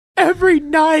every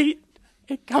night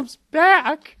it comes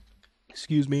back.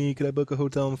 Excuse me, could I book a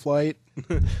hotel and flight? What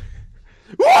do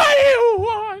you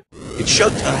want? It's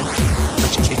showtime.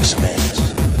 Let's kick some ass.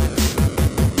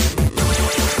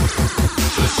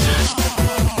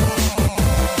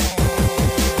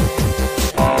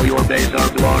 All your base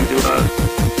are belong to us.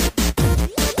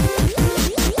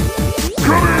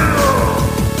 Come here!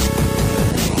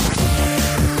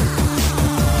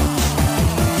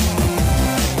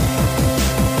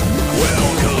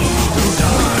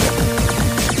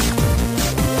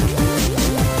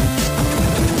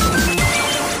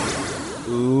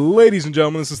 Ladies and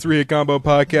gentlemen, this is 3-Hit Combo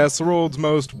Podcast, the world's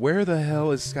most Where the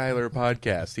Hell is Skylar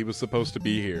podcast. He was supposed to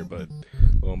be here, but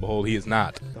lo and behold, he is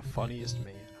not. The funniest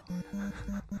man.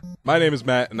 My name is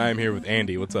Matt, and I'm here with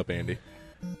Andy. What's up, Andy?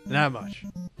 Not much. I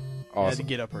had to Awesome.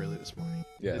 get up early this morning.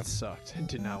 Yeah. It sucked. I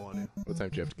did not want to. What time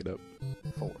did you have to get up?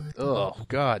 4. Oh,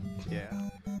 God. Yeah.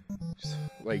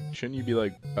 Like, shouldn't you be,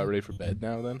 like, about ready for bed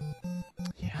now, then?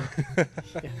 Yeah.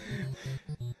 Yeah.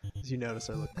 As you notice,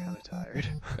 I look kind of tired.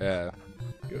 Yeah.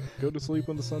 Go to sleep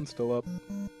when the sun's still up.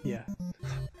 Yeah.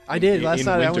 I did. Last In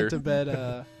night I winter. went to bed,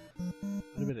 I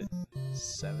went to bed at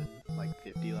 7, like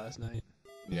 50 last night.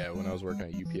 Yeah, when I was working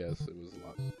at UPS, it was a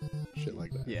lot shit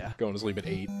like that. Yeah. Going to sleep at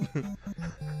 8.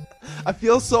 I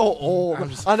feel so old. I'm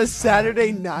just- On a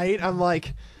Saturday night, I'm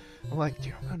like,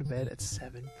 dude, I'm going to bed at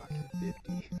 7 fucking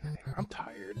 50. I'm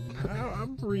tired.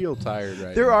 I'm real tired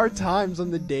right There now. are times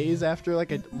on the days after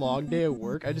like a long day of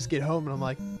work, I just get home and I'm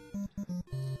like, I'm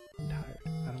tired.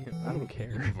 I don't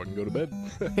care. Fucking go to bed.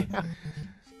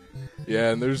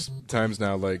 Yeah, and there's times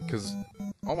now, like, because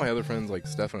all my other friends, like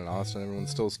Stefan and Austin, everyone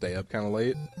still stay up kind of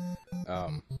late.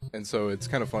 And so it's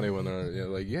kind of funny when they're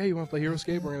like, yeah, you want to play Hero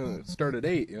Escape? We're going to start at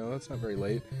 8. You know, that's not very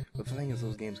late. But the thing is,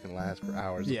 those games can last for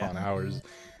hours upon hours.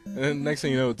 And then next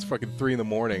thing you know, it's fucking 3 in the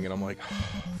morning, and I'm like,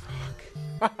 oh,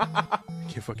 fuck. I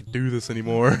can't fucking do this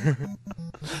anymore.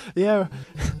 Yeah.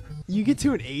 You get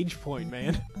to an age point,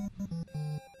 man.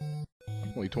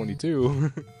 I'm only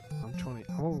 22. I'm 20.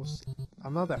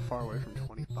 I'm not that far away from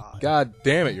 25. God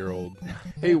damn it, you're old.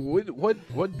 Hey, what,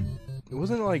 wasn't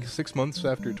it like 6 months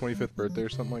after your 25th birthday or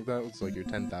something like that? It's like your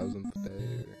 10,000th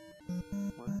day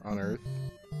on Earth.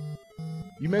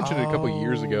 You mentioned it a couple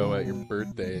years ago at your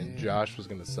birthday, and Josh was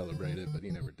going to celebrate it, but he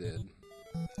never did.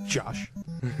 Josh.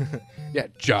 Yeah,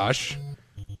 Josh.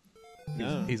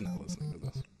 No. He's not listening to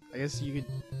this. I guess you could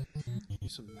do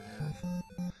some math.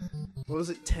 What was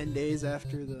it, 10 days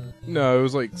after the... No, it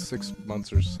was like 6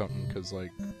 months or something, because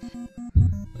like...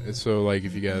 So like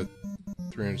if you got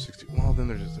 360... Well, then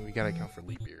we got to account for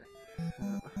leap year.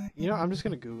 You know, I'm just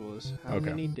going to Google this. How Okay.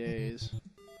 many days...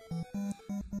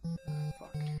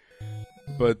 Fuck.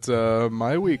 But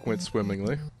my week went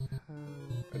swimmingly.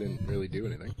 I didn't really do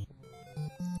anything.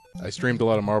 I streamed a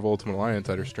lot of Marvel Ultimate Alliance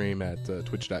at her stream at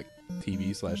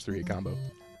twitch.tv/3hitcombo.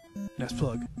 Nice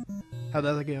plug. How's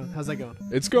that going?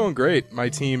 It's going great. My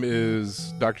team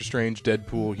is Doctor Strange,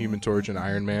 Deadpool, Human Torch, and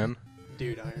Iron Man.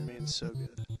 Dude, Iron Man's so good.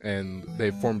 And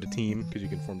they've formed a team, because you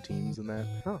can form teams in that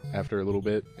after a little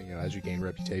bit, as you gain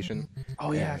reputation.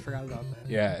 Oh, yeah, I And- forgot about that.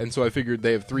 Yeah, and so I figured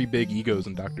they have 3 big egos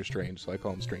in Doctor Strange, so I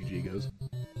call them Strange Egos.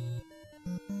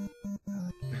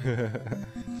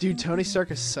 Dude, Tony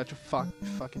Stark is such a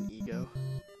fucking ego.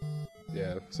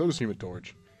 Yeah, so does Human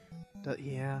Torch.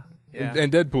 Yeah.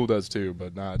 And Deadpool does too,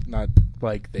 but not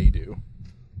like they do.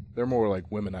 They're more like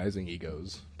womanizing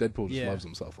egos. Deadpool just loves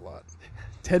himself a lot.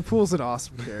 Deadpool's an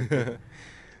awesome character.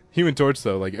 Human Torch,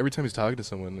 though, like every time he's talking to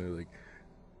someone, they're like,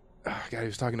 oh, God, he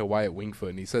was talking to Wyatt Wingfoot,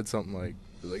 and he said something like,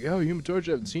 oh, Human Torch,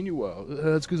 I haven't seen you well.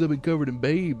 That's because I've been covered in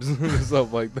babes,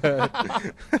 stuff like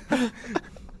that.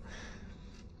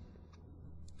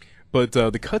 But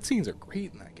the cutscenes are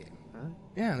great in that game.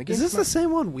 Yeah, and the game Is this came the out-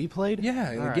 same one we played? Yeah,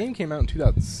 and the Alright. game came out in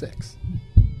 2006.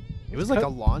 It was like a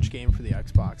launch game for the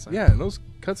Xbox. Yeah, and those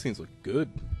cutscenes look good.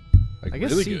 Like, I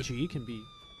guess really CG can be...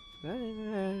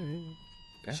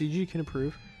 CG can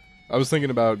improve. I was thinking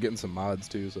about getting some mods,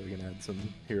 too, so I can add some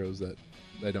heroes that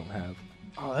I don't have.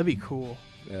 Oh, that'd be cool.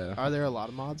 Yeah. Are there a lot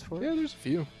of mods for it? Yeah, there's a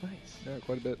few. Nice. Yeah,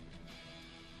 quite a bit.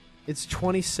 It's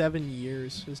 27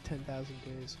 years. It's 10,000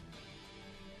 days.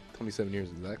 27 years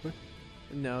exactly?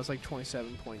 No, it's like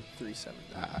 27.37.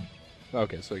 Ah.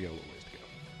 Okay, so you got a little ways to go.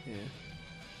 Yeah.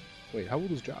 Wait, how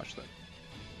old is Josh then?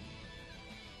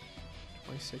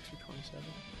 26 or 27.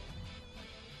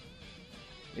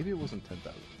 Maybe it wasn't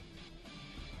 10,000.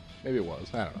 Maybe it was.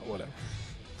 I don't know. Whatever.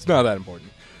 It's not that important.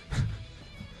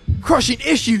 Crushing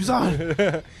issues on!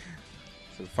 So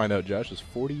find out Josh is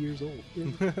 40 years old.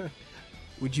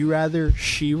 Would you rather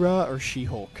She-Ra or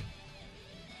She-Hulk?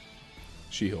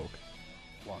 She-Hulk.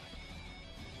 Why?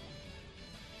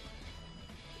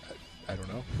 I don't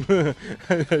know.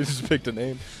 I just picked a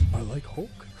name. I like Hulk.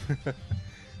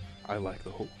 I like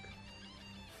the Hulk.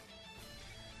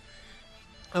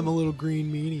 I'm a little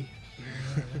green meanie.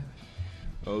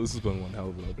 Oh, this has been one hell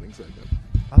of an opening segment.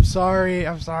 I'm sorry.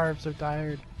 I'm so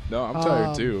tired. No, I'm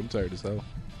tired too. I'm tired as hell.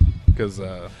 Because,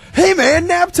 Hey man,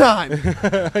 nap time!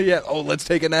 yeah, let's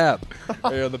take a nap.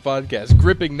 Here on the podcast.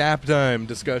 Gripping nap time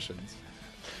discussions.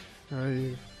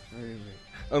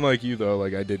 Unlike you, though,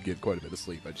 like, I did get quite a bit of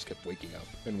sleep. I just kept waking up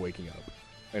and waking up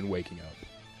and waking up.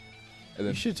 And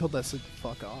then, You should have told that sleep to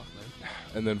fuck off, man.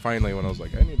 and then finally, when I was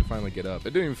like, I need to finally get up,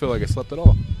 it didn't even feel like I slept at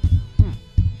all.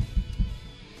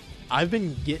 I've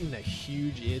been getting a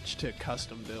huge itch to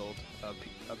custom build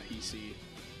a PC.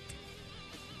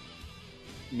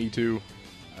 Me too.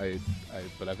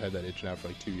 But I've had that itch now for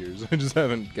like 2 years. I just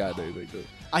haven't gotten anything to it.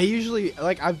 I usually,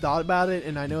 like, I've thought about it,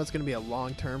 and I know it's going to be a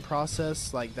long-term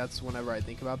process. Like, that's whenever I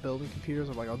think about building computers.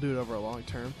 I'm like, I'll do it over a long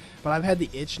term. But I've had the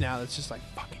itch now that's just like,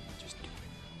 fucking just do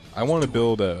it. I want to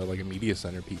build a media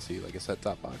center PC, like a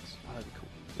set-top box. Oh, that'd be cool.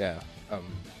 Yeah,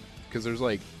 because there's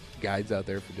like guides out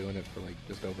there for doing it for like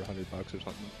just over $100 or something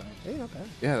like that. Hey, not bad.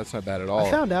 Yeah, that's not bad at all. I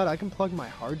found out I can plug my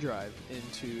hard drive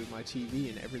into my TV,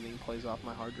 and everything plays off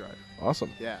my hard drive.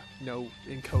 Awesome. Yeah, no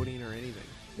encoding or anything.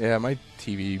 Yeah, my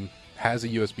TV has a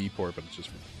USB port, but it's just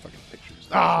for fucking pictures.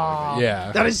 Ah,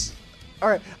 Yeah. That is...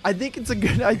 Alright, I think it's a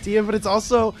good idea, but it's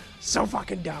also so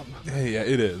fucking dumb. Yeah,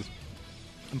 it is.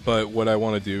 But what I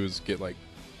want to do is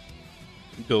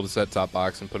build a set-top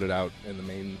box and put it out in the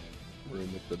main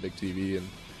room with the big TV, and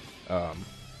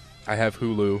I have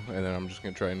Hulu, and then I'm just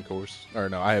going to try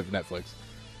and I have Netflix.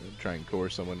 Try and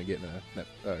coerce someone to get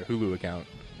a Hulu account.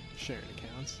 Sharing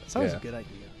accounts. That's always Yeah. a good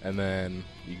idea. And then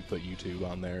you can put YouTube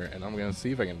on there, and I'm going to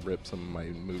see if I can rip some of my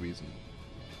movies and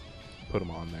put them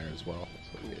on there as well.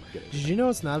 So get it. Did you know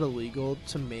it's not illegal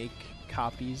to make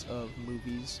copies of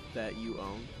movies that you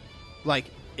own? Like,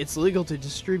 it's legal to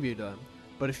distribute them,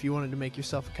 but if you wanted to make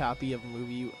yourself a copy of a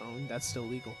movie you own, that's still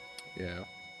legal. Yeah.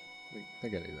 I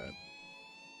think I knew that.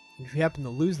 And if you happen to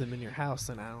lose them in your house,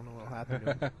 then I don't know what'll happen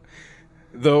to them.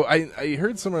 Though I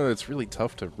heard somewhere that it's really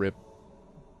tough to rip,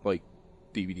 like,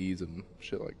 DVDs and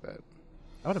shit like that.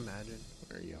 I would imagine.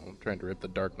 Or, trying to rip The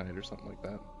Dark Knight or something like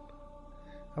that.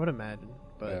 I would imagine,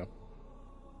 but Yeah.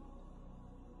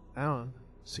 I don't know.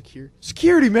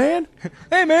 Security, man!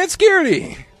 Hey, man,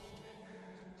 security!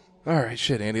 Alright,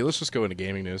 shit, Andy, let's just go into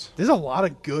gaming news. There's a lot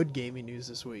of good gaming news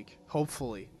this week,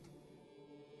 hopefully.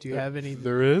 Do you have any?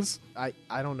 There is? I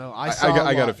don't know. I saw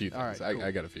got a few All things. right, cool. I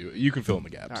got a few. You can fill in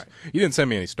the gaps. All right. You didn't send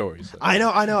me any stories. So. I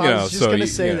know. I was just going to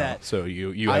say that. So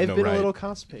you have I've no been right. a little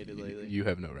constipated lately. You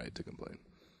have no right to complain.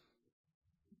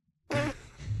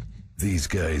 These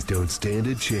guys don't stand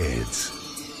a chance.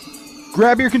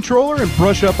 Grab your controller and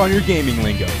brush up on your gaming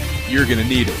lingo. You're gonna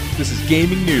need it. This is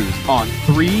gaming news on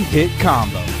 3-Hit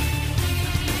Combo.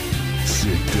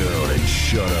 Sit down and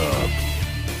shut up.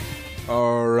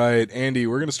 All right, Andy,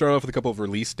 we're going to start off with a couple of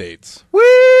release dates. Woo!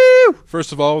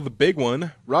 First of all, the big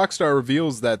one. Rockstar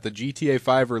reveals that the GTA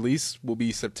 5 release will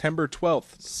be September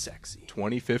 12th, Sexy.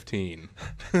 2015.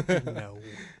 No.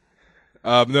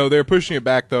 No, they're pushing it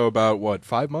back, though, about,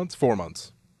 5 months? 4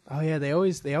 months. Oh yeah, they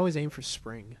always aim for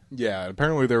spring. Yeah,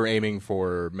 apparently they're aiming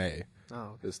for May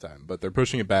this time, but they're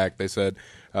pushing it back. They said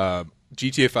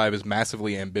GTA 5 is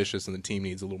massively ambitious and the team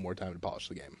needs a little more time to polish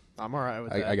the game. I'm all right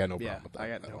with that. I got no problem with that. I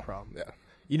got at no all. problem. Yeah.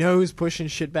 You know who's pushing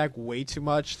shit back way too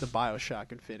much? The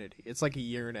BioShock Infinity. It's like a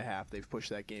year and a half they've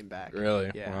pushed that game back. Really?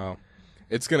 Yeah. Wow.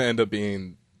 It's going to end up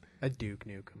being... A Duke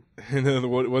Nukem. And then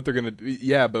what they're going to do...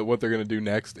 Yeah, but what they're going to do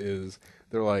next is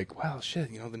they're like, well, shit,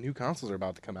 the new consoles are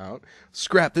about to come out.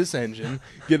 Scrap this engine,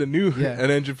 get an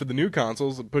engine for the new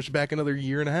consoles, and push it back another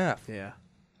year and a half. Yeah.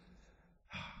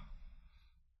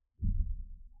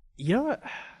 You know what?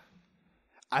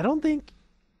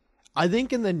 I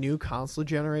think in the new console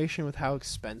generation, with how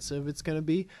expensive it's going to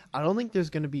be, I don't think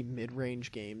there's going to be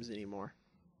mid-range games anymore.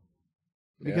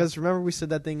 Because remember we said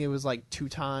that thing, it was like 2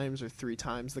 times or 3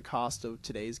 times the cost of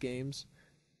today's games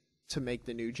to make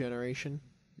the new generation.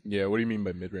 Yeah, what do you mean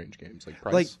by mid-range games? Like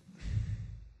price? Like,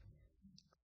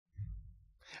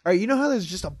 all right, you know how there's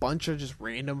just a bunch of just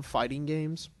random fighting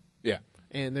games? Yeah.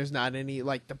 And there's not any,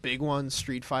 like, the big ones,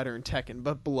 Street Fighter and Tekken.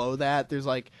 But below that, there's,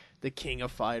 like, the King of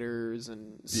Fighters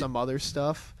and some other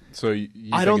stuff. So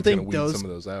you I don't think weed those, some of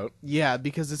those out? Yeah,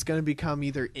 because it's going to become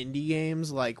either indie games,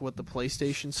 like what the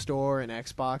PlayStation Store and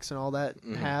Xbox and all that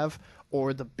have,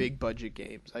 or the big budget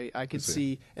games. I could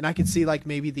see, and I could see, like,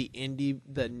 maybe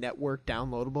the network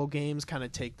downloadable games kind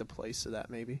of take the place of that,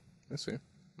 maybe. I see.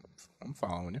 I'm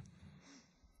following you.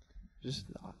 Just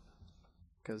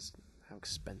because how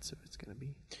expensive it's going to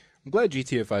be. I'm glad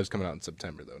GTA 5 is coming out in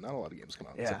September, though. Not a lot of games come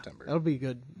out in September. That'll be a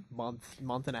good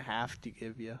month and a half to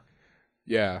give you.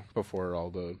 Yeah, before all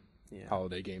the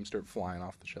holiday games start flying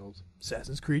off the shelves.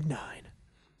 Assassin's Creed 9.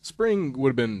 Spring would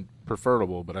have been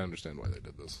preferable, but I understand why they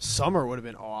did this. Summer would have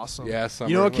been awesome. Yeah, summer.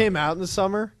 You know what came out in the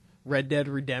summer? Red Dead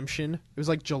Redemption. It was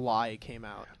like July it came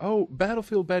out. Oh,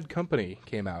 Battlefield Bad Company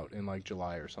came out in like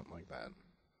July or something like that.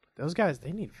 Those guys,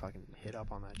 they need to fucking hit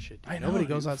up on that shit. Dude. I know, Nobody dude,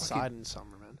 goes outside in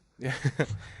summer, man. Yeah,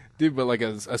 dude, but like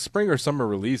a spring or summer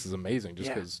release is amazing just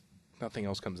because nothing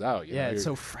else comes out. You know? It's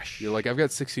so fresh. You're like, I've got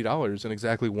 $60 and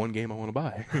exactly one game I want to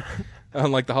buy.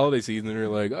 Unlike the holiday season, you're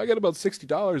like, I got about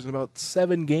 $60 and about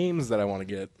 7 games that I want to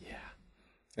get. Yeah.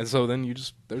 And so then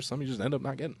there's some you just end up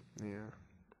not getting. Yeah.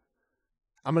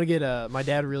 I'm gonna get my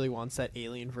dad really wants that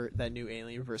that new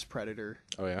Alien vs Predator.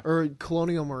 Oh yeah. Or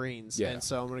Colonial Marines. Yeah. And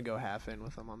so I'm gonna go half in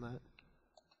with them on that.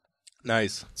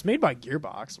 Nice. It's made by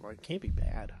Gearbox. Well, it can't be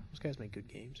bad. Those guys make good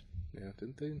games. Yeah,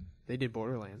 didn't they? They did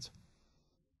Borderlands.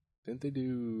 Didn't they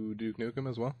do Duke Nukem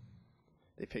as well?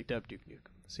 They picked up Duke Nukem.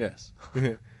 So yes.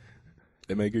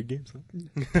 They make good games, huh?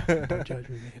 Don't judge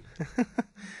me, man.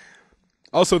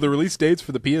 Also, the release dates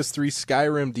for the PS3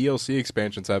 Skyrim DLC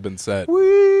expansions have been set.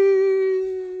 Woo!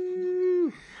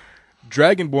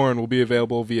 Dragonborn will be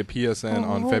available via PSN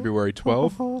on February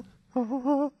 12th.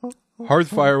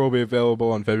 Hearthfire will be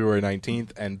available on February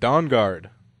 19th, and Dawnguard,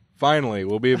 finally,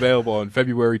 will be available on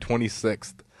February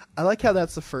 26th. I like how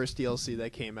that's the first DLC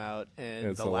that came out and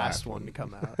It's the the last last one one. to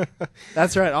come out.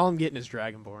 That's right. All I'm getting is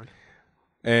Dragonborn.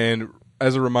 And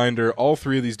as a reminder, all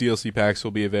 3 of these DLC packs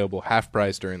will be available half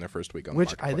price during their first week on the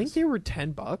Which I marketplace. think they were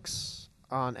 $10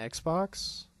 on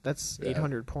Xbox. That's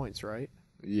 800 points, right?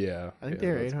 Yeah. I think yeah,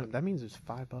 they're that's 800. That means it's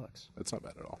 $5. That's not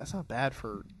bad at all. That's not bad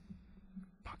for.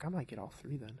 Fuck, I might get all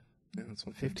 3 then. Yeah, that's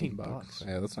what, $15. $15.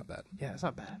 Yeah, that's not bad. Yeah, it's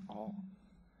not bad at all.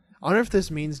 I wonder if this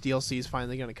means DLC is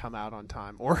finally going to come out on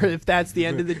time, or if that's the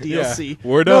end of the DLC. Yeah,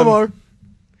 we're No done. more.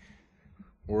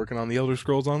 We're working on the Elder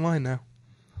Scrolls Online now.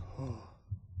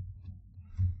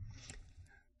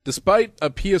 Despite a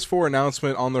PS4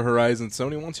 announcement on the horizon,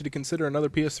 Sony wants you to consider another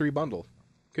PS3 bundle.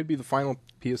 Could be the final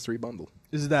PS3 bundle.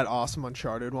 Is it that awesome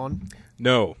Uncharted one?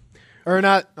 No. Or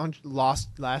not on Last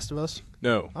of Us?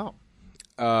 No.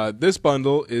 Oh. This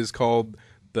bundle is called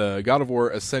the God of War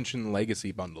Ascension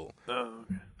Legacy Bundle. Oh,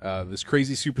 okay. This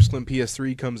crazy super slim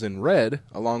PS3 comes in red,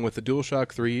 along with the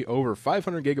DualShock 3, over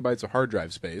 500 gigabytes of hard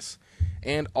drive space,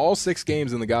 and all 6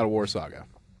 games in the God of War saga.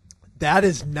 That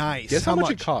is nice. Guess how much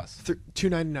it costs?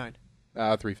 $299.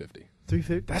 $350.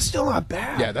 $350. That's still not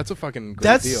bad. Yeah, that's a fucking great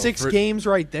That's deal. 6 For games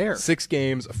right there. 6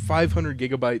 games, 500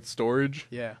 gigabyte storage,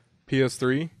 Yeah.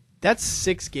 PS3. That's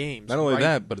 6 games. Not only right?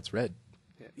 that, but it's red.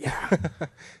 Yeah.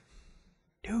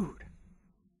 Dude.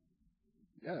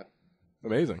 Yeah.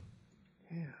 Amazing.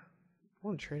 Yeah. I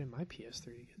want to trade in my PS3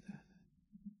 to get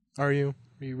that. Are you?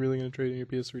 Are you really going to trade in your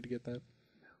PS3 to get that?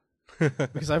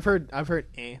 Because I've heard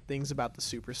things about the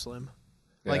super slim.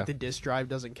 Yeah. Like the disk drive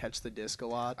doesn't catch the disk a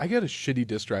lot. I got a shitty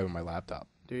disk drive on my laptop.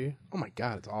 Do you? Oh my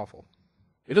god, it's awful.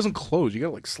 It doesn't close. You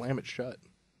gotta like slam it shut.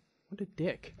 What a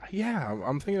dick. Yeah,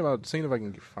 I'm thinking about seeing if I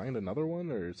can find another one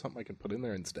or something I can put in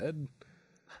there instead.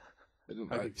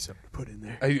 I'll give you something to put in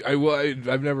there.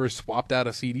 I've never swapped out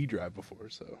a CD drive before,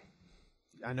 so.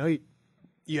 I know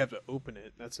you have to open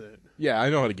it. That's it. Yeah, I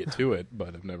know how to get to it,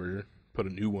 but I've never put a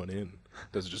new one in.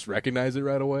 Does it just recognize it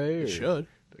right away? It should.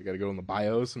 I gotta go in the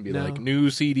BIOS and be No. like, new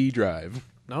CD drive.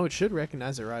 No, it should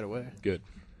recognize it right away. Good.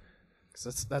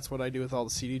 Because that's what I do with all the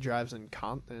CD drives and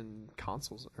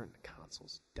consoles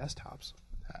desktops.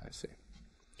 I see.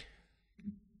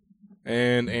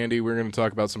 And Andy, we're going to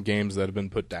talk about some games that have been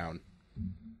put down.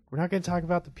 We're not going to talk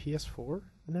about the PS4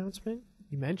 announcement.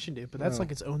 You mentioned it, but that's No.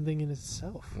 like its own thing in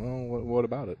itself. Well, what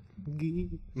about it?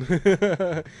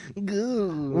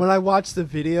 When I watched the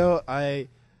video,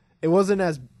 it wasn't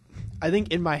as. I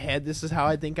think in my head, this is how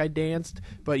I think I danced.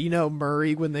 But you know,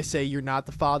 Murray, when they say you're not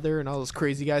the father and all those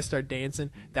crazy guys start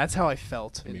dancing, that's how I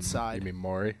felt inside. You mean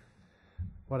Maury?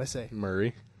 What'd I say?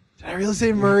 Murray? Did I really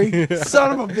say Murray?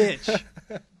 Son of a bitch.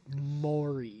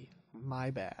 Maury. My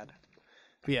bad.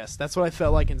 But yes, that's what I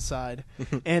felt like inside.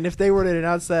 And if they were to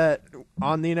announce that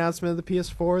on the announcement of the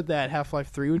PS4 that Half-Life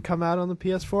 3 would come out on the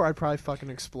PS4, I'd probably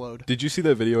fucking explode. Did you see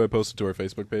that video I posted to our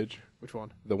Facebook page? Which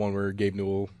one? The one where Gabe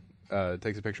Newell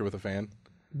takes a picture with a fan?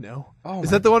 No. Oh, Is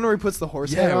that the one where he puts the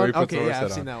horse head where on? he puts the Okay, horse yeah, head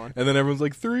I've on. seen that one. And then everyone's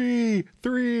like, 3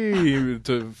 for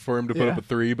him to put Yeah. up a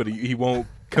 3, but he won't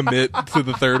commit to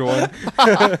the third one.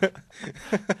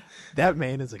 That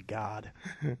man is a god.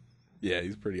 Yeah,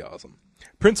 he's pretty awesome.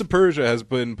 Prince of Persia has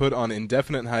been put on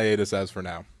indefinite hiatus as for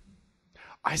now.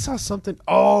 I saw something.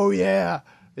 Oh yeah,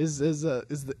 is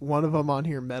one of them on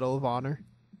here? Medal of Honor.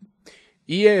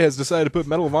 EA has decided to put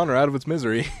Medal of Honor out of its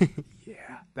misery.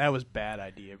 Yeah, that was bad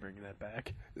idea bringing that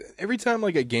back. Every time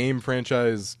like a game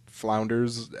franchise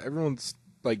flounders, everyone's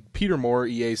like Peter Moore,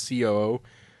 EA COO,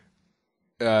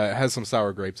 has some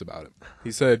sour grapes about it.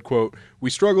 He said, quote, "We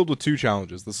struggled with two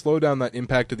challenges, the slowdown that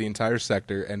impacted the entire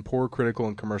sector and poor critical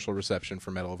and commercial reception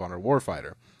for Medal of Honor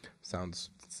Warfighter." Sounds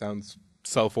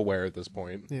self-aware at this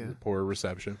point. Yeah. Poor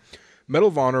reception. Medal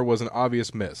of Honor was an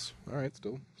obvious miss. All right,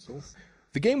 still.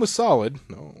 The game was solid.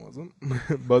 No, it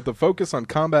wasn't. But the focus on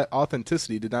combat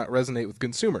authenticity did not resonate with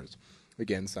consumers.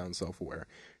 Again, sounds self-aware.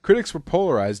 Critics were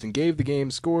polarized and gave the game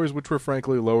scores which were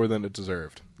frankly lower than it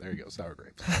deserved. There you go, sour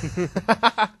grapes.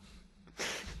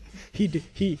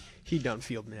 He done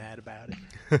feel mad about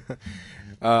it.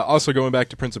 Also, going back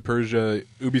to Prince of Persia,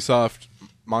 Ubisoft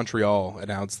Montreal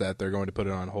announced that they're going to put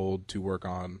it on hold to work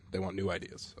on. They want new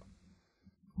ideas. So.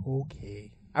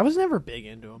 Okay. I was never big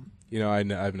into them. You know,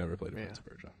 I've never played Prince of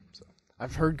Persia. So.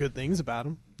 I've heard good things about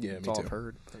them. Yeah, That's me all too. I've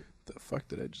heard. The fuck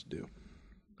did I just do?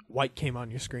 White came on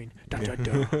your screen. Dun, dun,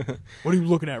 dun. What are you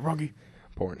looking at, Rungy?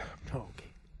 Porn. Oh, okay.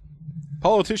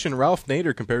 Politician Ralph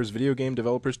Nader compares video game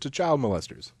developers to child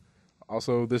molesters.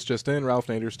 Also, this just in, Ralph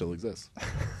Nader still exists.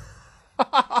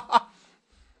 I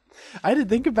had to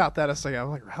think about that a second. I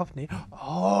was like, Ralph Nader?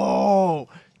 Oh,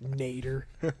 Nader.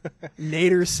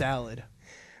 Nader salad.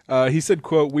 He said,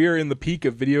 quote, "We are in the peak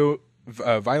of video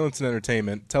violence and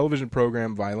entertainment. Television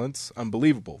program violence,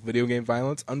 unbelievable. Video game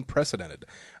violence, unprecedented.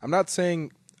 I'm not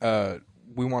saying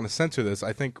we want to censor this.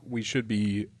 I think we should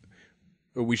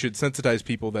sensitize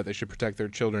people that they should protect their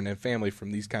children and family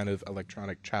from these kind of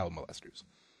electronic child molesters."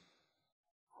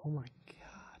 Oh my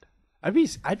god.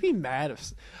 I'd be mad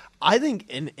if I think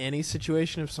in any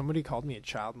situation if somebody called me a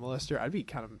child molester, I'd be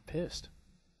kind of pissed.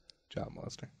 Child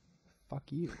molester. Fuck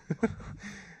you.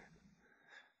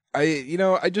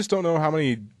 I just don't know how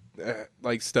many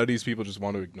like studies people just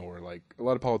want to ignore. Like a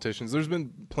lot of politicians, there's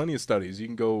been plenty of studies. You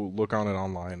can go look on it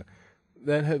online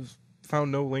that have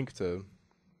found no link to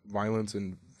violence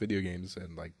in video games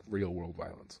and like real world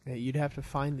violence. Yeah, you'd have to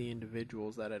find the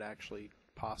individuals that it actually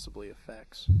possibly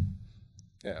affects.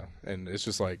 Yeah, and it's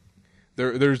just like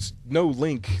there's no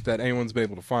link that anyone's been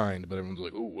able to find, but everyone's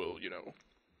like, "Oh well,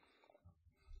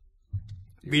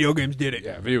 Video games did it."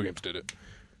 Yeah, video games did it.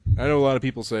 I know a lot of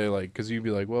people say like, because you'd be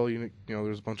like, well, you know,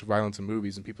 there's a bunch of violence in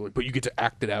movies, and people are like, but you get to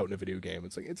act it out in a video game.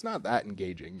 It's like it's not that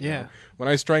engaging. You know? When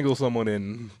I strangle someone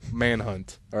in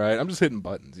Manhunt, all right, I'm just hitting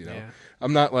buttons. Yeah.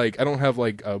 I'm not like I don't have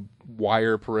like a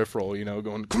wire peripheral.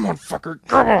 Going, come on, fucker,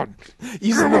 come on,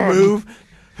 Using the move.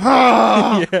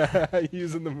 Yeah,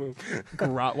 using the move.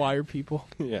 Rottweiler people.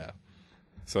 Yeah.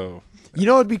 So. You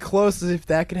know what'd be close is if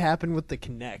that could happen with the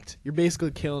Kinect. You're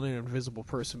basically killing an invisible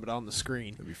person, but on the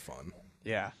screen. It'd be fun.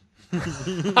 Yeah.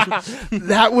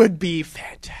 That would be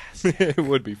fantastic. It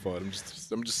would be fun.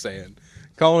 I'm just saying.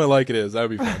 Calling it like it is, that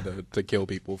would be fun to kill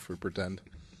people for pretend.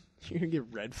 You're going to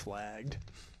get red flagged.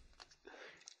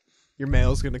 Your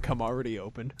mail's going to come already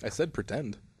opened. I said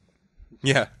pretend.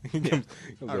 Yeah. It comes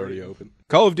already open.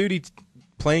 Call of Duty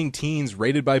playing teens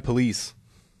raided by police.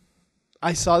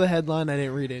 I saw the headline. I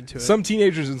didn't read into it. Some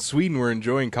teenagers in Sweden were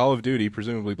enjoying Call of Duty,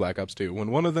 presumably Black Ops 2,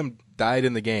 when one of them died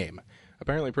in the game.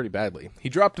 Apparently pretty badly. He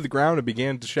dropped to the ground and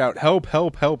began to shout, "Help,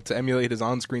 help, help," to emulate his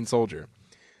on-screen soldier.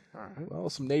 All right. Well,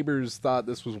 some neighbors thought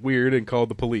this was weird and called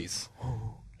the police.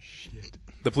 Oh, shit.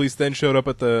 The police then showed up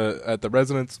at the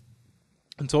residence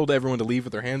and told everyone to leave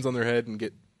with their hands on their head and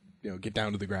get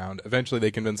down to the ground. Eventually,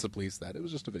 they convinced the police that it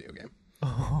was just a video game.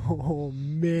 Oh,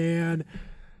 man.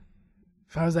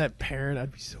 If I was that parent,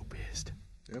 I'd be so pissed.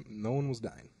 Yep, no one was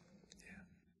dying. Yeah.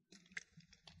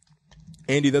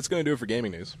 Andy, that's going to do it for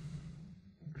gaming news.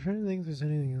 I'm trying to think if there's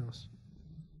anything else.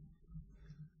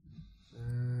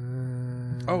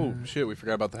 Oh, shit, we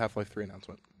forgot about the Half-Life 3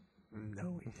 announcement.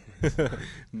 No, we didn't.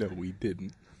 No, we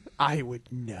didn't. I would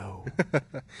know.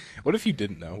 What if you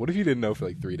didn't know? What if you didn't know for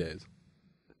like 3 days?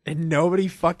 And nobody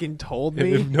fucking told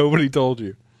me? And if nobody told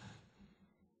you?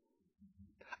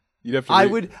 You'd have to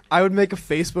I would make a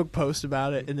Facebook post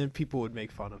about it, and then people would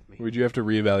make fun of me. Would you have to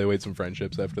reevaluate some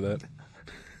friendships after that?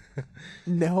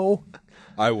 No.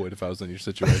 I would if I was in your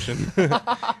situation.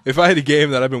 If I had a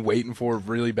game that I've been waiting for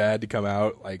really bad to come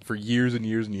out, like for years and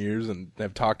years and years, and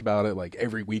have talked about it like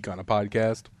every week on a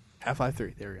podcast. Half-Life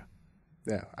 3, there we go.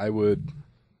 Yeah, I would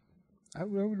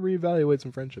reevaluate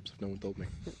some friendships if no one told me.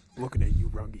 Looking at you,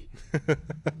 Rungy.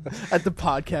 At the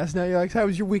podcast now, you're like, how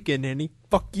was your weekend, Andy?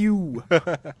 Fuck you.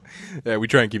 Yeah, we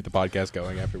try and keep the podcast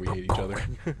going after we hate each other.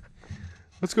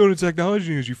 Let's go to technology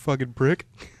news, you fucking prick.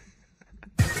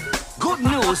 Good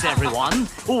news, everyone.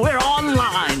 We're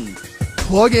online.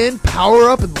 Plug in, power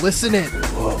up, and listen in.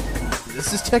 Whoa.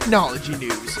 This is technology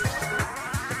news.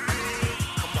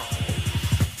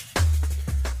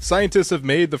 Scientists have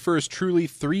made the first truly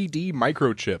 3D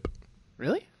microchip.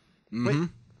 Really? Mm-hmm.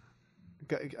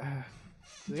 Wait.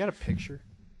 They got a picture.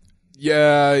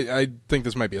 Yeah, I think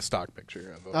this might be a stock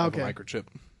picture of a microchip.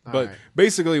 But right.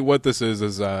 basically what this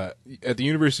is at the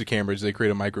University of Cambridge, they create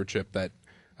a microchip that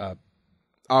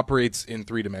operates in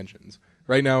 3 dimensions.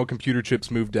 Right now, computer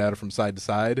chips move data from side to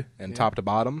side and top to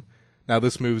bottom. Now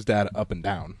this moves data up and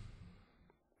down.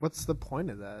 What's the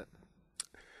point of that?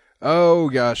 Oh,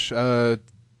 gosh.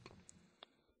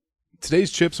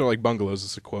 Today's chips are like bungalows.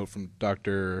 This is a quote from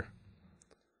Dr.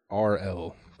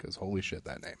 R.L., because holy shit,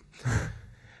 that name.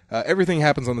 Everything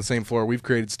happens on the same floor. We've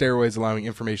created stairways allowing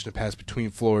information to pass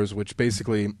between floors, which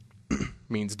basically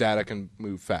means data can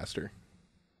move faster.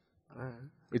 All right.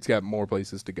 It's got more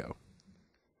places to go.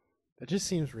 That just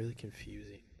seems really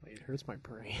confusing. Like, it hurts my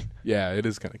brain. Yeah, it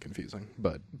is kind of confusing.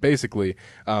 But basically,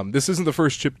 this isn't the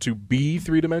first chip to be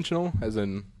 3-dimensional, as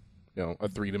in, a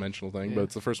 3-dimensional thing, but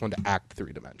it's the first one to act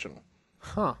 3-dimensional.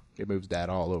 Huh. It moves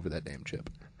data all over that damn chip.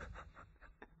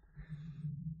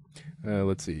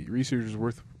 Let's see. Researchers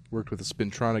worked with a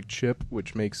spintronic chip,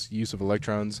 which makes use of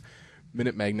electrons'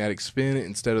 minute magnetic spin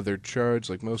instead of their charge.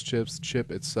 Like most chips, the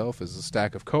chip itself is a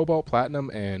stack of cobalt,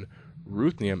 platinum, and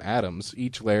ruthenium atoms,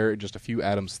 each layer just a few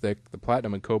atoms thick. The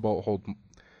platinum and cobalt hold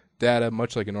data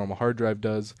much like a normal hard drive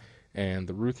does, and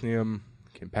the ruthenium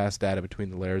can pass data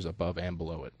between the layers above and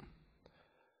below it.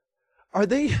 Are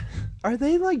they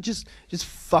like just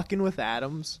fucking with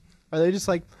atoms? Are they just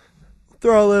like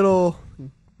throw a little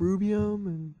rubium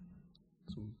and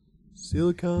some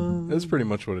silicon? That's pretty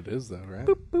much what it is, though, right?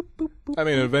 Boop, boop, boop, boop, I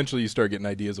mean, eventually you start getting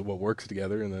ideas of what works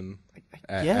together, and then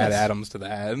add atoms to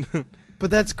that.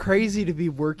 But that's crazy to be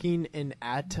working in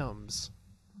atoms.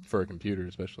 For a computer,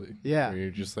 especially. Yeah. Where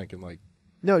you're just thinking, like...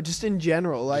 No, just in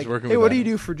general. Like, working hey, with what do you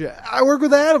atoms. do for... I work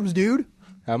with atoms, dude.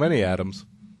 How many atoms?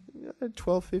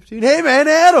 12, 15. Hey, man,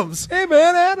 atoms. Hey,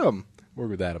 man, atom! Work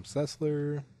with Adam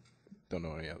Sessler. Don't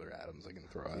know any other atoms I can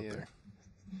throw out there.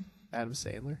 Adam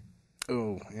Sandler.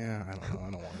 Oh, yeah, I don't know.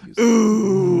 I don't want to use that.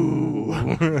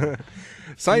 Ooh!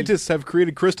 Scientists have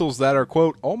created crystals that are,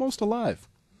 quote, almost alive.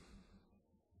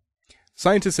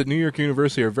 Scientists at New York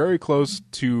University are very close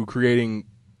to creating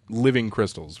living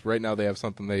crystals. Right now they have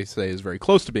something they say is very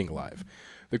close to being alive.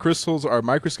 The crystals are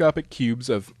microscopic cubes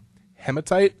of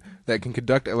hematite that can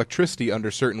conduct electricity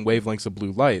under certain wavelengths of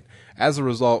blue light. As a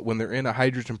result, when they're in a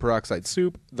hydrogen peroxide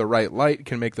soup, the right light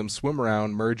can make them swim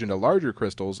around, merge into larger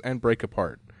crystals, and break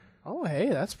apart. Oh, hey,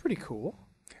 that's pretty cool.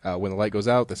 When the light goes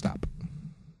out, they stop.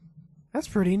 That's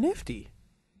pretty nifty.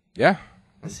 Yeah,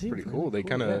 that's seems pretty really cool. They cool,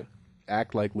 kind of yeah.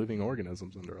 act like living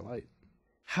organisms under a light.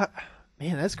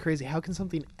 Man, that's crazy. How can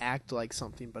something act like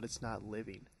something, but it's not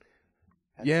living?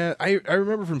 Yeah, I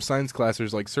remember from science class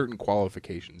there's like certain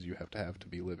qualifications you have to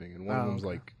be living, and one of them's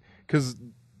like, because,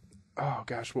 oh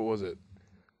gosh, what was it?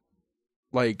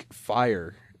 Like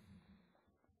fire,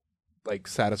 like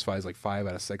satisfies like 5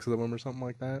 out of 6 of them or something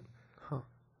like that. Huh?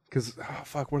 Because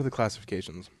what are the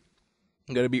classifications?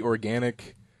 Got to be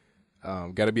organic,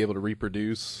 got to be able to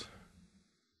reproduce,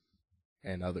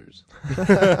 and others.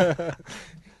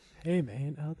 Hey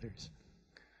man, others.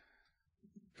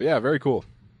 But yeah, very cool.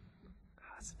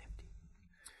 That's nifty.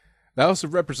 The House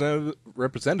of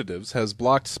Representatives has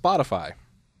blocked Spotify.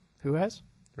 Who has?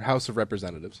 House of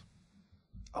Representatives.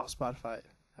 Oh, Spotify.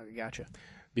 Okay, gotcha.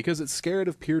 Because it's scared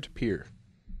of peer-to-peer.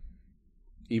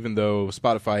 Even though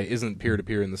Spotify isn't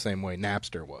peer-to-peer in the same way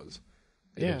Napster was.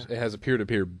 It has a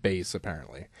peer-to-peer base,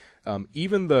 apparently.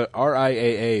 Even the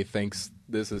RIAA thinks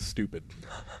this is stupid.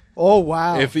 Oh,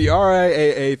 wow. If the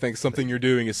RIAA thinks something you're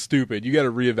doing is stupid, you got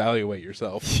to reevaluate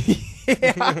yourself.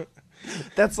 Yeah.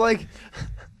 That's like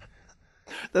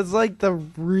the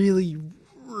really,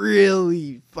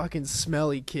 really fucking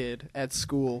smelly kid at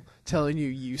school telling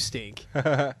you stink.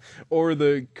 Or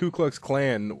the Ku Klux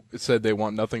Klan said they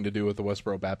want nothing to do with the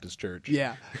Westboro Baptist Church.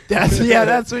 Yeah.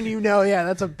 That's when you know,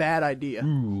 that's a bad idea.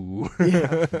 Ooh.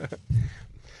 Yeah.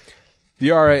 The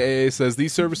RIAA says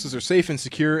these services are safe and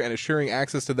secure, and assuring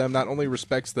access to them not only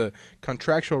respects the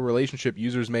contractual relationship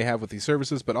users may have with these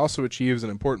services, but also achieves an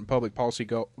important public policy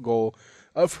goal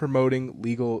of promoting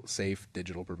legal, safe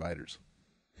digital providers.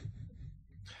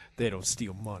 They don't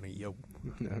steal money, yo.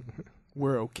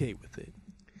 We're okay with it.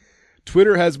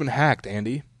 Twitter has been hacked,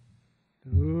 Andy.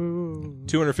 Ooh.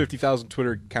 250,000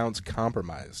 Twitter accounts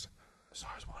compromised.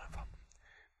 Ours one of them.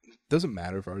 Doesn't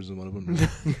matter if ours is one of them.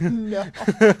 No.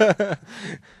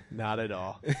 Not at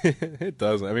all. It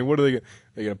doesn't. I mean, what are they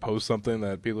going to post something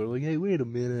that people are like, hey, wait a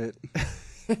minute.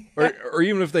 or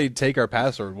even if they take our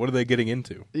password, what are they getting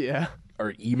into? Yeah.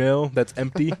 Our email that's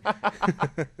empty?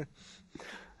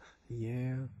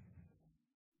 Yeah.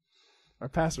 Our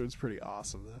password's pretty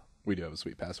awesome, though. We do have a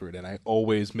sweet password, and I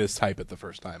always mistype it the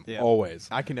first time. Yeah. Always.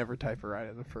 I can never type it right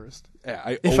at the first.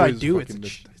 Yeah, If I always do, fucking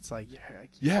it's like,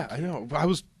 Yeah, I know. I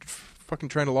was fucking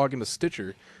trying to log into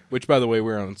Stitcher, which, by the way,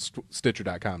 we're on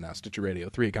Stitcher.com now. Stitcher Radio,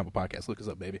 3 Combo Podcast. Look us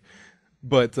up, baby.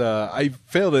 But I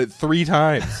failed it 3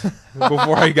 times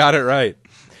before I got it right.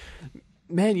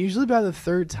 Man, usually by the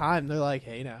third time, they're like,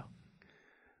 hey, now.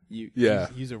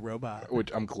 Use a robot.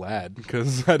 Which I'm glad,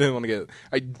 because I didn't want to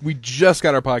we just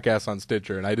got our podcast on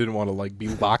Stitcher, and I didn't want to like be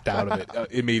locked out of it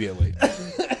immediately.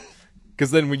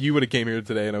 Because then when you would have came here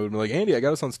today, and I would have been like, Andy, I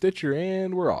got us on Stitcher,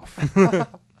 and we're off.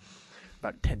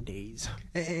 About 10 days.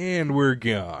 And we're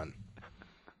gone.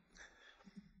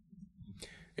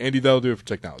 Andy, that'll do it for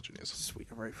technology news. Sweet,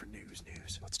 I'm ready for news.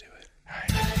 Let's do it.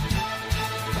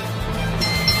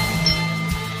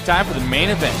 Time for the main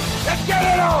event. Let's get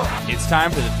it on! It's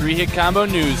time for the 3-Hit Combo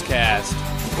Newscast.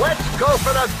 Let's go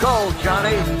for the gold,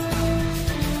 Johnny!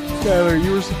 Skyler,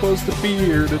 you were supposed to be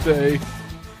here today.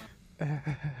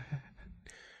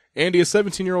 Andy, a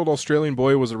 17-year-old Australian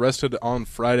boy, was arrested on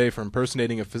Friday for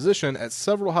impersonating a physician at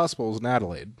several hospitals in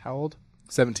Adelaide. How old?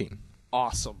 17.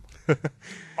 Awesome.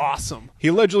 Awesome. He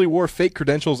allegedly wore fake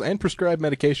credentials and prescribed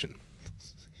medication.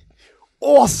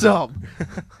 Awesome!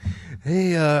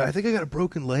 Hey, I think I got a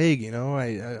broken leg, you know.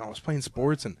 I was playing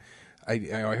sports and I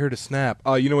heard a snap.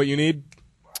 You know what you need?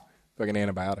 Fucking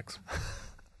antibiotics.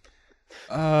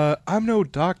 I'm no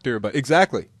doctor, but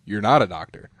exactly. You're not a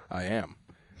doctor. I am.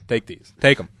 Take these.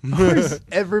 Take them.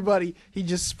 Everybody, he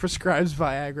just prescribes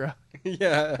Viagra.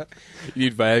 Yeah. You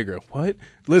need Viagra. What?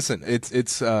 Listen, it's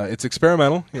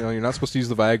experimental. You know, you're not supposed to use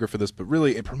the Viagra for this, but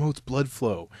really it promotes blood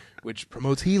flow, which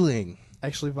promotes healing.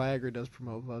 Actually, Viagra does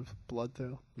promote blood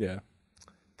though. Yeah.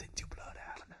 Take 2 blood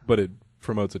out. But it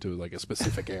promotes it to like a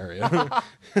specific area.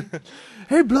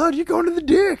 Hey, blood, you're going to the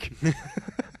dick.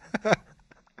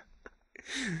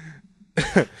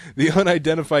 The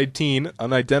unidentified teen,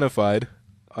 unidentified.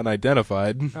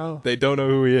 Oh. They don't know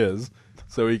who he is,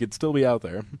 so he could still be out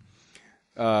there.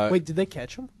 Wait, did they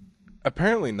catch him?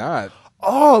 Apparently not.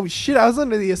 Oh, shit, I was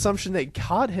under the assumption they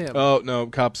caught him. Oh, no,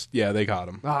 cops, yeah, they caught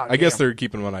him. Ah, I guess damn. they're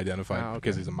keeping him unidentified okay.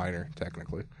 because he's a minor,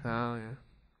 technically. Oh,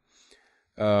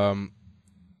 yeah.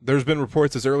 There's been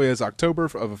reports as early as October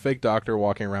of a fake doctor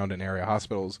walking around in area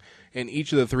hospitals. In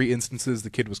each of the 3 instances, the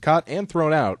kid was caught and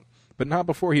thrown out, but not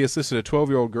before he assisted a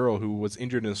 12-year-old girl who was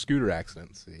injured in a scooter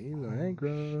accident. See,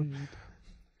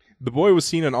 the boy was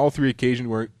seen on all 3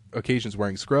 occasions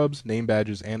wearing scrubs, name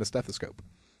badges, and a stethoscope.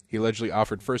 He allegedly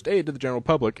offered first aid to the general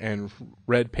public and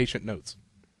read patient notes.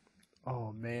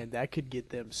 Oh, man, that could get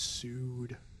them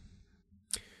sued.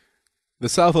 The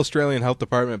South Australian Health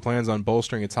Department plans on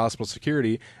bolstering its hospital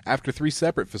security after 3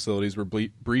 separate facilities were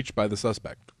breached by the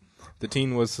suspect. The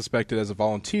teen was suspected as a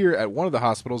volunteer at one of the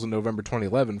hospitals in November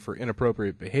 2011 for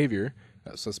inappropriate behavior.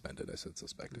 Suspended, I said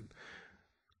suspected.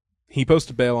 He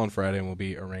posted bail on Friday and will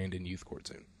be arraigned in youth court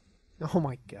soon. Oh,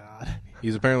 my God.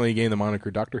 He's apparently gained the moniker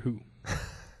Doctor Who.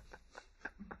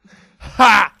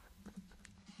 Ha!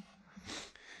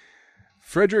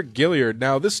 Frederick Gilliard.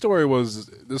 Now, this story was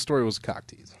cock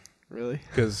tease. Really?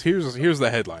 Because here's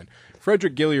the headline.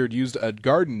 Frederick Gilliard used a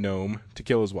garden gnome to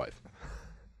kill his wife.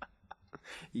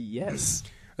 Yes.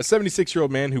 A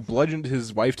 76-year-old man who bludgeoned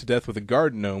his wife to death with a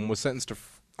garden gnome was sentenced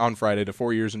on Friday to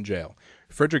 4 years in jail.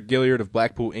 Frederick Gilliard of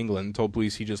Blackpool, England, told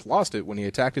police he just lost it when he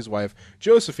attacked his wife,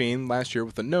 Josephine, last year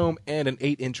with a gnome and an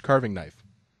 8-inch carving knife.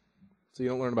 So you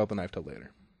don't learn about the knife till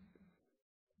later.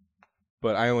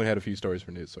 But I only had a few stories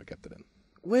for news, so I kept it in.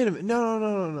 Wait a minute.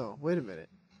 No. Wait a minute.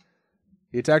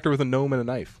 He attacked her with a gnome and a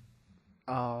knife.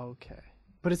 Oh, okay.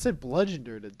 But it said bludgeoned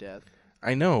her to death.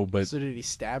 I know, but So did he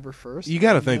stab her first? you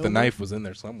got to think the knife was in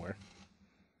there somewhere.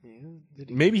 Yeah. Did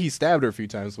he? Maybe he stabbed her a few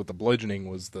times, but the bludgeoning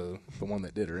was the one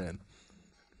that did her in.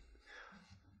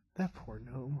 That poor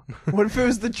gnome. What if it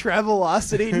was the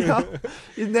Travelocity now?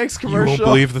 The next You commercial. won't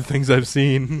believe the things I've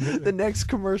seen. The next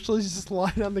commercial is just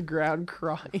lying on the ground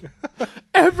crying.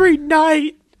 Every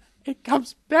night it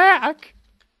comes back.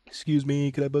 Excuse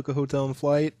me, could I book a hotel and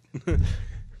flight? What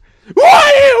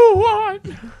do you want?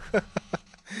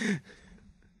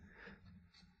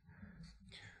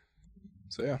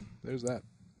 So yeah, there's that.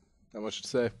 Not much to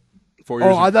say. 4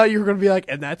 years. Oh, I thought you were going to be like,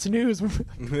 and that's news.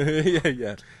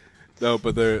 yeah. No,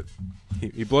 but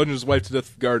he bludgeoned his wife to death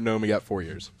with a garden gnome. He got 4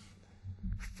 years.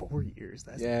 4 years.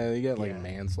 That's Yeah, he got like a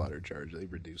manslaughter charge. They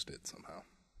reduced it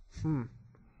somehow.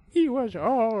 He was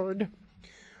old.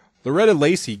 Loretta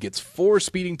Lacey gets 4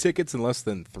 speeding tickets in less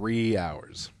than 3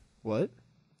 hours. What?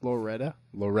 Loretta?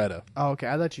 Loretta. Oh, okay.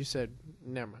 I thought you said...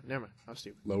 Never mind. I'm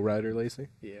stupid. Lowrider Lacey?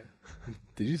 Yeah.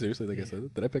 Did you seriously think I said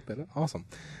it? Did I pick that up? Awesome.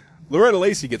 Loretta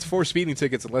Lacey gets 4 speeding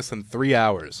tickets in less than 3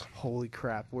 hours. Holy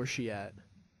crap. Where's she at?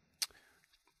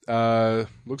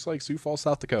 Looks like Sioux Falls,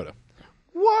 South Dakota.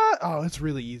 What? Oh, it's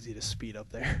really easy to speed up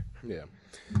there. Yeah.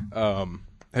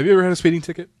 Have you ever had a speeding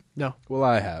ticket? No. Well,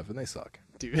 I have, and they suck.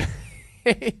 Dude.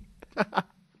 I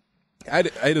had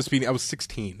a speeding... I was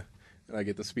 16, and I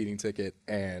get the speeding ticket,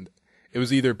 and it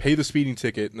was either pay the speeding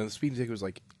ticket, and the speeding ticket was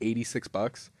like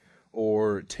 $86,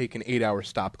 or take an 8-hour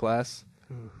stop class,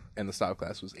 and the stop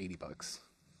class was $80.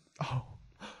 Oh,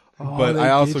 but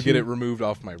I also get it removed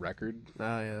off my record.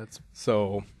 Oh, yeah. That's...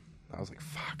 So I was like,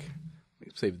 fuck.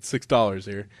 I'm saving $6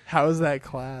 here. How was that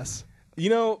class? You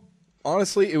know,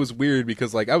 honestly, it was weird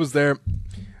because, like, I was there.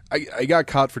 I got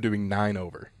caught for doing 9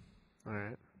 over. All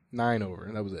right. 9 over,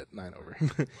 and that was it. 9 over.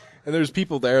 And there's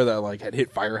people there that, like, had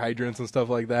hit fire hydrants and stuff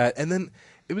like that. And then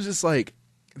it was just like,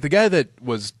 the guy that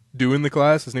was doing the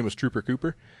class, his name was Trooper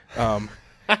Cooper,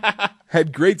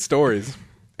 had great stories.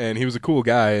 And he was a cool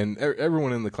guy, and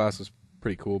everyone in the class was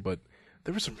pretty cool, but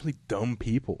there were some really dumb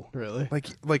people. Really?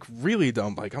 Like really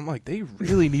dumb. Like, I'm like, they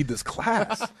really need this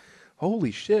class. Holy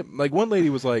shit. Like, one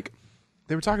lady was like,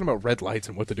 they were talking about red lights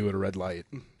and what to do at a red light.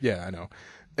 Yeah, I know.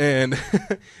 And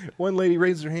one lady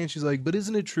raised her hand. She's like, but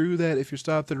isn't it true that if you're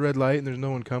stopped at a red light and there's no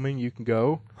one coming, you can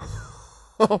go?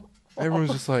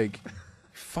 Everyone's just like,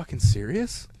 fucking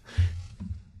serious?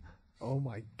 Oh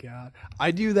my god. I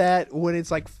do that when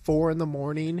it's like 4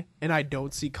 a.m. and I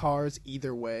don't see cars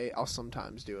either way. I'll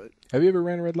sometimes do it. Have you ever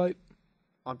ran a red light?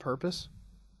 On purpose?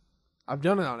 I've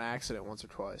done it on accident once or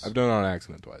twice. I've done it on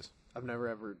accident twice. I've never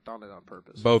ever done it on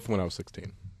purpose. Both when I was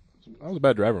 16. I was a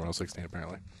bad driver when I was 16,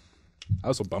 apparently. I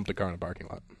also bumped a car in a parking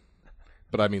lot.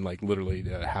 But I mean, like, literally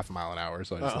a half a mile an hour,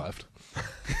 so I just left.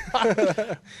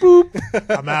 Boop!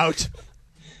 I'm out.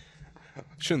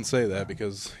 Shouldn't say that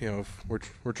because, you know, if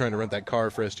we're trying to rent that car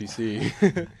for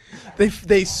SGC.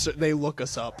 They look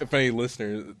us up. If any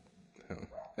listeners,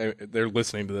 they're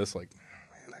listening to this, like,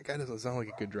 man, that guy doesn't sound like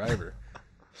a good driver.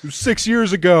 It was 6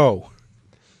 years ago.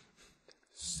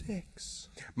 6.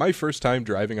 My first time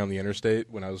driving on the interstate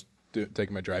when I was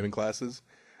taking my driving classes,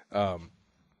 the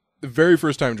very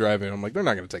first time driving, I'm like, they're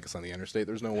not going to take us on the interstate.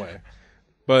 There's no way.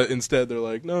 But instead, they're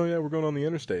like, no, yeah, we're going on the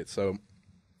interstate. So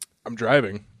I'm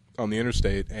driving on the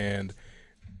interstate, and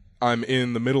I'm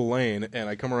in the middle lane, and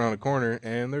I come around a corner,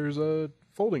 and there's a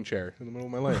folding chair in the middle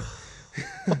of my lane.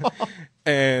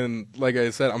 And like I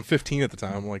said, I'm 15 at the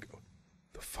time. I'm like,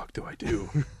 the fuck do I do?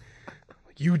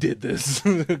 Like, you did this.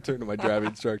 Turn to my driving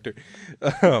instructor.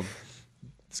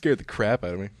 Scared the crap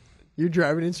out of me. Your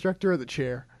driving instructor or the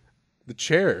chair? The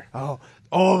chair. Oh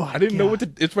my I didn't know what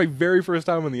to... It's my very first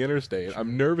time on the interstate.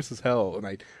 I'm nervous as hell, and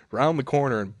I round the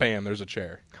corner, and bam, there's a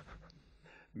chair.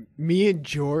 Me and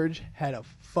George had a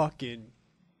fucking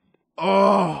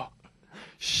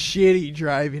shitty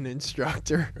driving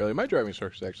instructor. Really, my driving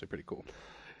instructor is actually pretty cool.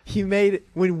 He made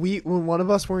when one of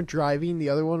us weren't driving, the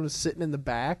other one was sitting in the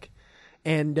back,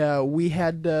 and we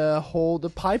had to hold a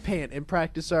pipe hand and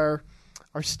practice our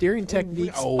steering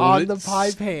techniques on the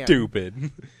pipe hand.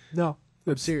 Stupid. No,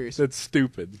 I'm serious. That's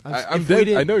stupid. I'm if dead.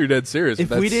 we I know you're dead serious. If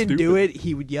but that's we didn't stupid. do it,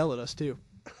 he would yell at us too.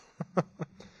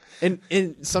 And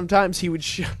sometimes he would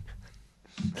he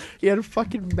had a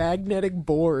fucking magnetic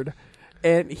board,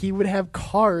 and he would have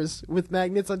cars with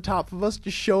magnets on top of us to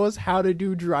show us how to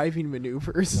do driving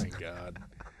maneuvers. Oh my God.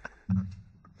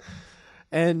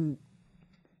 And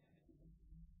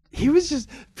he was just...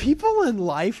 People in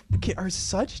life are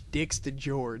such dicks to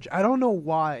George. I don't know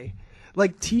why.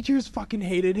 Like, teachers fucking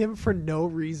hated him for no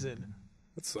reason.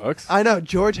 That sucks. I know.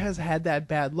 George has had that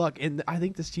bad luck, and I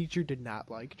think this teacher did not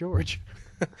like George.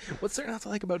 What's there not to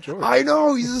like about George? I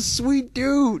know. He's a sweet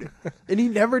dude. And he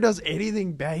never does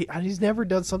anything bad. He's never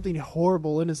done something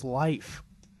horrible in his life.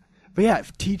 But yeah,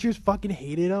 if teachers fucking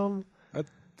hated him... That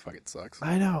fucking sucks.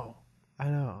 I know.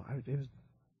 It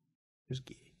was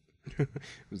gay. It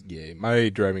was gay. My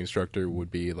driving instructor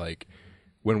would be like,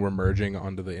 when we're merging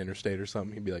onto the interstate or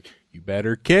something, he'd be like, you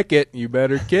better kick it. You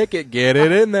better kick it. Get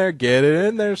it in there. Get it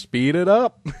in there. Speed it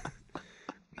up.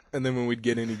 And then when we'd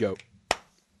get in, he'd go...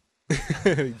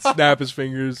 He'd snap his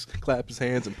fingers, clap his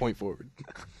hands, and point forward.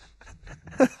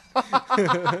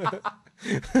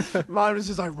 Mine was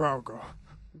just like, bro,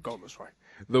 go this way.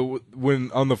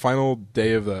 When on the final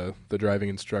day of the driving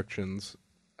instructions,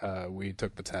 we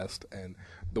took the test, and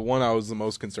the one I was the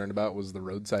most concerned about was the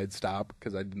roadside stop,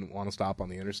 because I didn't want to stop on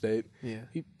the interstate. Yeah.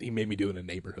 He made me do it in a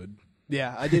neighborhood.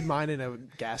 Yeah, I did mine in a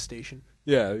gas station.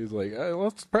 Yeah, he's like,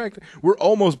 let's practice. We're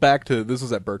almost back to, this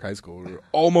was at Burke High School. We're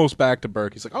almost back to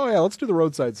Burke. He's like, oh yeah, let's do the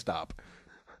roadside stop.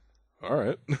 All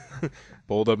right.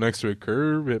 Pulled up next to a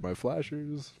curb, hit my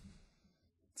flashers.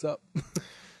 What's up?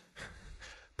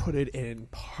 Put it in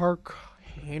park,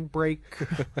 handbrake.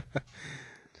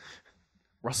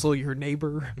 Rustle your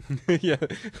neighbor. Yeah,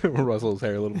 rustle his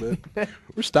hair a little bit.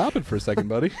 We're stopping for a second,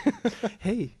 buddy.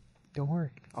 Hey, don't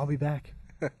worry. I'll be back.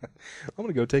 I'm going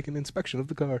to go take an inspection of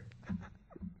the car.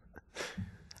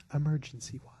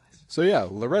 Emergency-wise. So, yeah,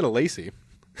 Loretta Lacey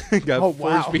got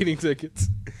 4 speeding tickets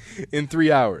in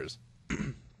 3 hours.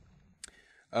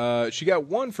 She got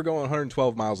 1 for going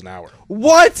 112 miles an hour.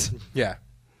 What? Yeah.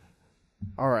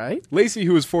 All right. Lacey,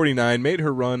 who was 49, made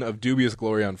her run of dubious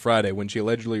glory on Friday when she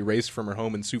allegedly raced from her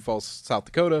home in Sioux Falls, South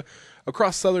Dakota,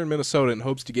 across southern Minnesota in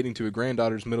hopes to getting to a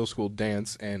granddaughter's middle school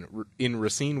dance and in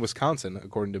Racine, Wisconsin,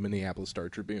 according to Minneapolis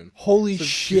Star-Tribune. Holy so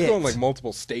shit. She's going like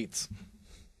multiple states.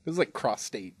 It was like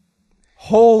cross-state.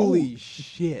 Holy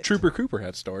shit. Trooper Cooper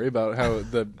had a story about how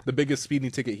the biggest speeding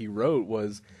ticket he wrote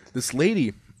was this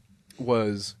lady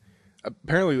was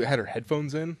apparently had her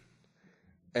headphones in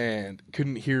and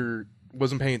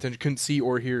wasn't paying attention, couldn't see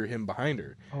or hear him behind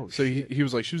her. Oh, so he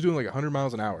was like, she was doing like 100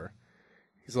 miles an hour.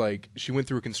 He's like, she went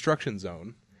through a construction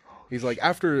zone. He's like,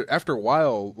 after a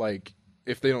while, like,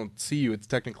 if they don't see you, it's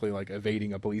technically like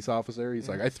evading a police officer. He's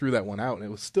like, I threw that one out, and it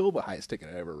was still the highest ticket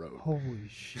I ever wrote. Holy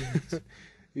shit.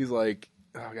 He's like,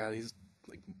 oh god, he's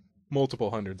like multiple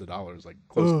hundreds of dollars, like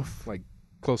close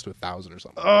to 1,000 or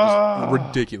something. Just a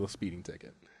ridiculous speeding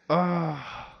ticket.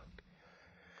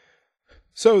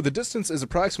 So the distance is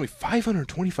approximately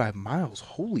 525 miles.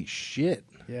 Holy shit.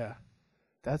 Yeah.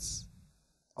 That's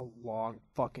a long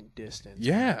fucking distance.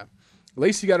 Yeah.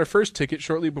 Lacey got her first ticket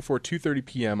shortly before 2:30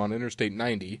 p.m. on Interstate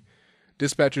 90.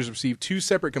 Dispatchers received 2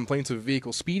 separate complaints of a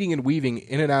vehicle speeding and weaving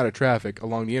in and out of traffic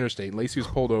along the interstate. Lacey was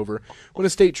pulled over when a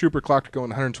state trooper clocked her going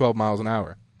 112 miles an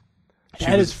hour.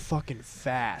 That is fucking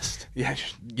fast. Yeah,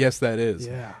 yes, that is.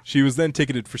 Yeah. She was then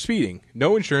ticketed for speeding,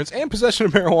 no insurance, and possession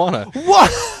of marijuana.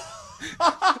 What?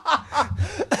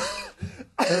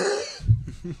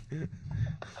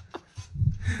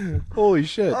 Holy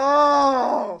shit.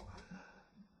 Oh!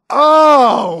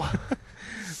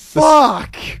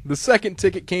 Fuck! The second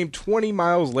ticket came 20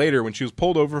 miles later when she was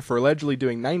pulled over for allegedly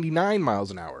doing 99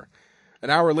 miles an hour. An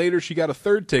hour later, she got a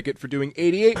third ticket for doing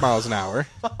 88 miles an hour.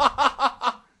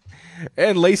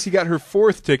 And Lacey got her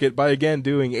fourth ticket by again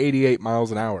doing 88 miles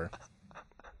an hour.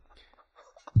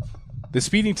 The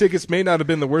speeding tickets may not have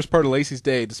been the worst part of Lacey's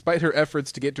day. Despite her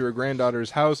efforts to get to her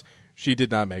granddaughter's house, she did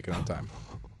not make it on time.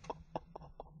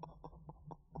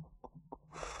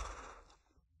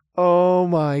 Oh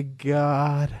my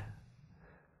god.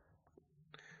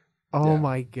 Oh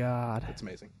my god. It's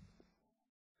amazing.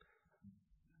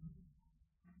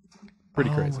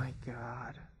 Pretty crazy. Oh my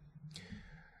god.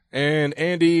 And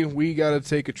Andy, we got to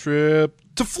take a trip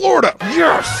to Florida.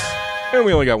 Yes! And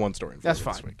we only got one story in Florida. That's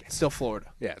fine. This week. It's still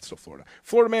Florida. Yeah, it's still Florida.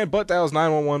 Florida man butt dials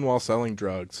 911 while selling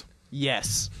drugs.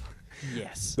 Yes.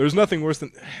 Yes. There's nothing worse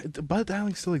than... Butt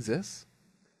dialing still exists?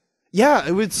 Yeah,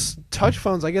 it was touch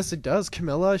phones. I guess it does.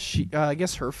 Camilla, I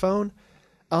guess her phone,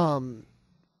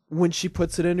 when she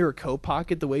puts it into her coat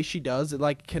pocket, the way she does, it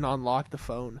like can unlock the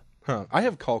phone. Huh. I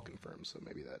have call confirm, so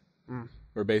maybe that.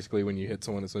 Or basically when you hit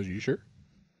someone, it says, you sure?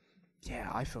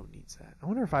 Yeah, iPhone needs that. I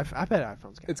wonder if I bet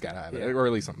iPhone's got it. It's got to have it, or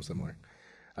at least something similar.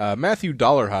 Matthew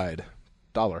Dollarhide.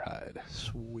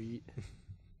 Sweet.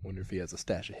 Wonder if he has a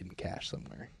stash of hidden cash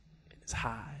somewhere. In his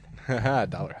hide.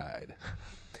 Dollarhide.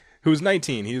 Who's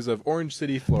 19. He is of Orange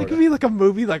City, Florida. It could be like a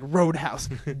movie like Roadhouse.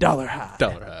 Dollarhide.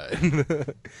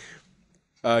 Dollarhide.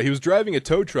 He was driving a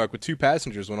tow truck with 2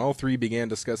 passengers when all 3 began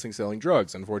discussing selling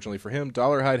drugs. Unfortunately for him,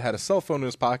 Dollarhide had a cell phone in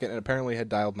his pocket and apparently had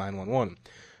dialed 911.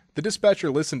 The dispatcher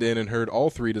listened in and heard all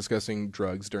 3 discussing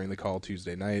drugs during the call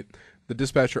Tuesday night. The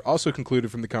dispatcher also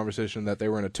concluded from the conversation that they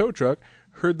were in a tow truck,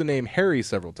 heard the name Harry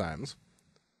several times.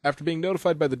 After being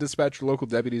notified by the dispatcher, local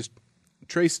deputies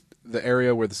traced the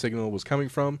area where the signal was coming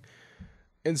from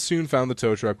and soon found the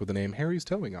tow truck with the name Harry's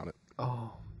Towing on it.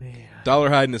 Oh, man.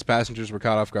 Dollarhide and his passengers were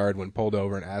caught off guard when pulled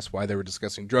over and asked why they were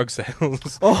discussing drug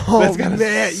sales. Oh, That's gotta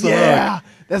man. suck. Yeah.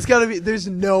 That's got to be... There's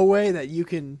no way that you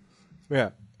can...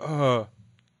 Yeah.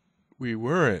 We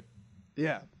weren't.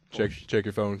 Yeah. Check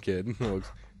your phone, kid.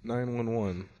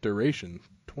 911. Duration,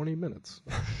 20 minutes.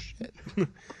 Oh, shit.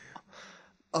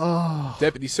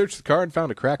 Deputies searched the car and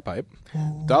found a crack pipe.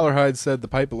 Dollarhide said the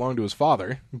pipe belonged to his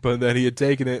father, but that he had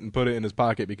taken it and put it in his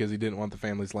pocket because he didn't want the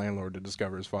family's landlord to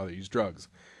discover his father used drugs.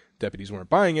 Deputies weren't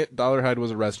buying it. Dollarhide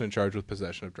was arrested and charged with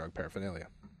possession of drug paraphernalia.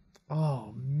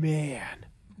 Oh, man.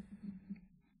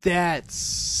 That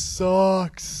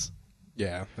sucks.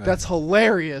 Yeah. That's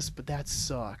hilarious, but that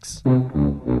sucks. That's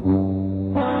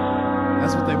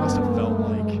what they must have felt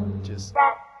like. Just...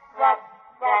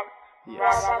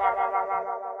 Yes.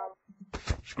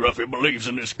 Scruffy believes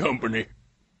in this company.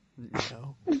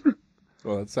 No.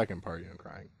 Well, that second part,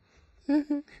 crying.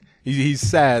 He's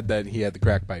sad that he had the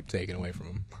crack pipe taken away from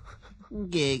him.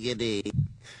 Giggity.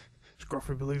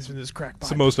 Scruffy believes in his crack pipe.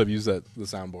 So most I've used the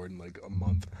soundboard in like a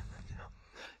month.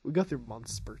 We go through month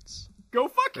spurts. Go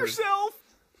fuck yourself!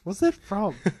 What's that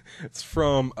from? It's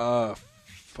from what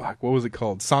was it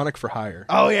called? Sonic for Hire.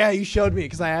 Oh yeah, you showed me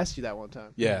because I asked you that one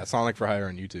time. Yeah, Sonic for Hire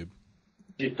on YouTube.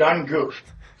 You done goofed.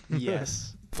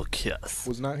 Yes. Fuck yes.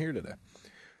 Was not here today.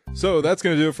 So that's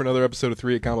gonna do it for another episode of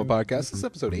 3-Hit Combo Podcast. This is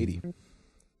episode 80.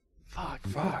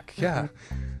 Fuck, yeah.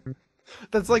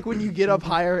 That's like when you get up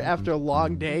higher after a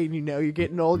long day and you know you're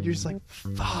getting old. You're just like,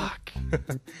 fuck.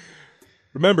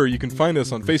 Remember, you can find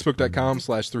us on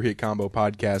Facebook.com/3Hit Combo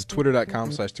Podcast,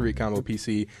 Twitter.com/3Hit Combo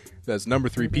PC. That's number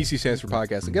 3. PC stands for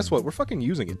podcast. And guess what? We're fucking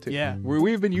using it too. Yeah.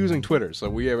 We've been using Twitter,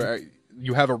 so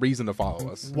you have a reason to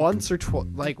follow us. Once or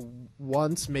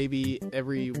once, maybe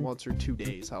every once or 2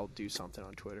 days, I'll do something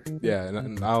on Twitter. Yeah,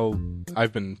 and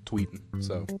I've been tweeting,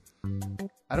 so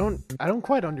I don't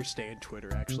quite understand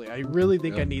Twitter, actually. I really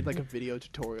think I need like a video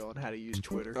tutorial on how to use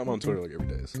Twitter. I'm on Twitter like every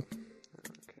day. So.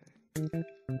 Okay.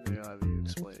 Maybe I'll have you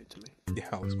explain it to me. Yeah,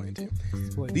 I'll explain it to you.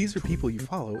 These are people you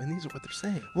follow, and these are what they're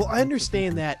saying. Well, I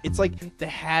understand that. It's like the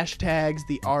hashtags,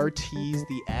 the RTs,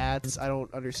 the @s. I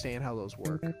don't understand how those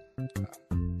work.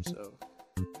 So...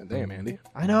 Damn, Andy.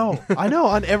 I know,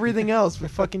 on everything else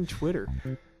but fucking Twitter.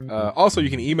 Also, you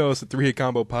can email us at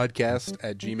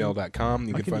 3hitcombopodcast@gmail.com.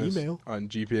 You can find email. us on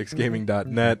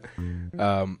gpxgaming.net.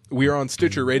 We are on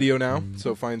Stitcher Radio now,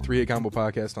 so find 3-Hit Combo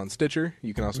Podcast on Stitcher.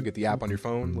 You can also get the app on your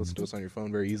phone. Listen to us on your phone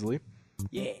very easily.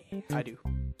 Yeah, I do.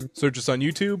 Search us on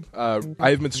YouTube. I've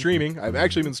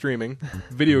actually been streaming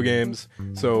video games,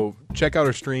 so check out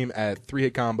our stream at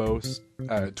 3-Hit Combos,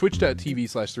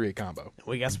 twitch.tv/3Hit Combo.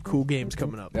 We got some cool games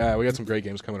coming up. Yeah, we got some great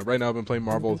games coming up. Right now I've been playing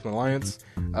Marvel Ultimate Alliance.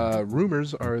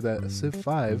 Rumors are that Civ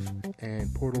 5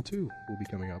 and Portal 2 will be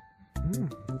coming up.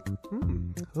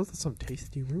 Those are some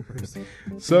tasty rumors.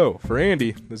 So, for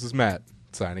Andy, this is Matt,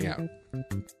 signing out.